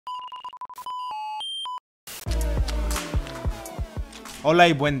Hola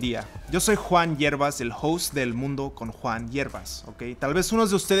y buen día. Yo soy Juan Hierbas, el host del Mundo con Juan Hierbas, ¿ok? Tal vez unos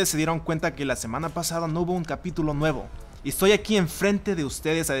de ustedes se dieron cuenta que la semana pasada no hubo un capítulo nuevo. Y estoy aquí enfrente de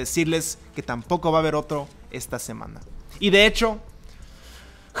ustedes a decirles que tampoco va a haber otro esta semana. Y de hecho,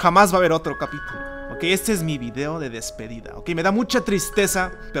 jamás va a haber otro capítulo, ¿ok? Este es mi video de despedida, ¿ok? Me da mucha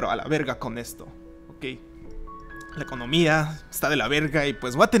tristeza, pero a la verga con esto, ¿ok? La economía está de la verga y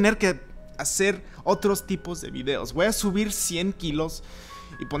pues voy a tener que hacer otros tipos de videos. Voy a subir 100 kilos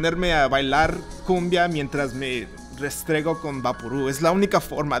y ponerme a bailar cumbia mientras me restrego con Vaporú. Es la única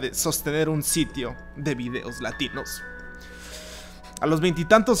forma de sostener un sitio de videos latinos. A los 20 y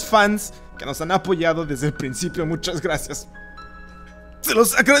tantos fans que nos han apoyado desde el principio, muchas gracias. Se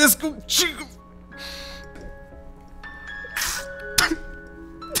los agradezco un chingo.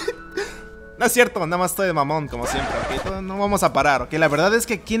 No es cierto, nada más estoy de mamón, como siempre, ¿ok? No vamos a parar, ¿ok? La verdad es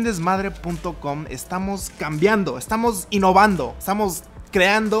que aquí en Desmadre.com estamos cambiando, estamos innovando, estamos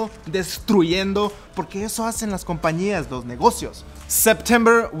creando, destruyendo, porque eso hacen las compañías, los negocios.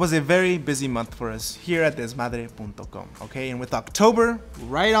 September was a very busy month for us here at Desmadre.com, okay? And with October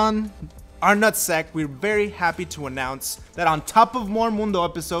right on our nutsack, we're very happy to announce that on top of more Mundo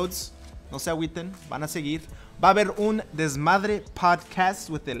episodes, no se agüiten, van a seguir, va a haber un Desmadre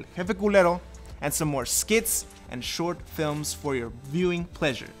podcast with el Jefe Culero and some more skits and short films for your viewing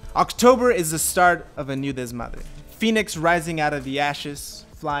pleasure. October is the start of a new Desmadre. Phoenix rising out of the ashes,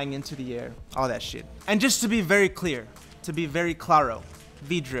 flying into the air, all that shit. And just to be very clear, to be very claro,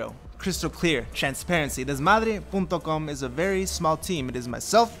 vidrio, crystal clear, transparency, Desmadre.com is a very small team. It is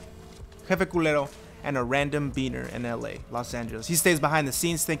myself, Jefe Culero, and a random beaner in LA, Los Angeles. He stays behind the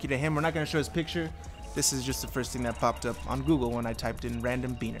scenes, thank you to him. We're not gonna show his picture. This is just the first thing that popped up on Google when I typed in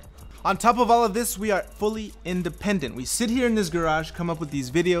random beaner. On top of all of this, we are fully independent. We sit here in this garage, come up with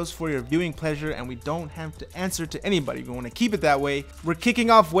these videos for your viewing pleasure, and we don't have to answer to anybody. We want to keep it that way. We're kicking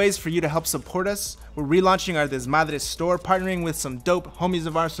off ways for you to help support us. We're relaunching our Desmadre store, partnering with some dope homies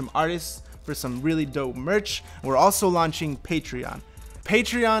of ours, some artists, for some really dope merch. We're also launching Patreon.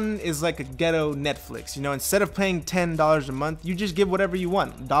 Patreon is like a ghetto Netflix, you know, instead of paying $10 a month, you just give whatever you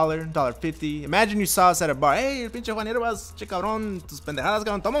want, $1, $1.50. Imagine you saw us at a bar, hey, pinche Juan Hierbas, che cabrón, tus pendejadas,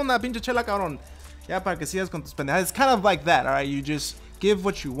 cabrón, toma una pinche chela, cabrón. Ya, para que sigas con tus pendejadas. It's kind of like that, alright, you just give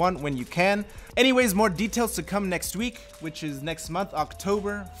what you want when you can. Anyways, more details to come next week, which is next month,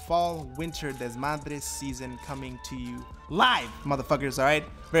 October, fall, winter, Desmadre season coming to you live, motherfuckers, alright?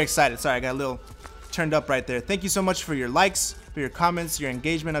 Very excited, sorry, I got a little turned up right there. Thank you so much for your likes, for your comments, your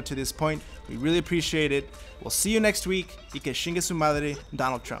engagement up to this point. We really appreciate it. We'll see you next week. Y que chingue su madre,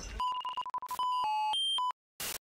 Donald Trump.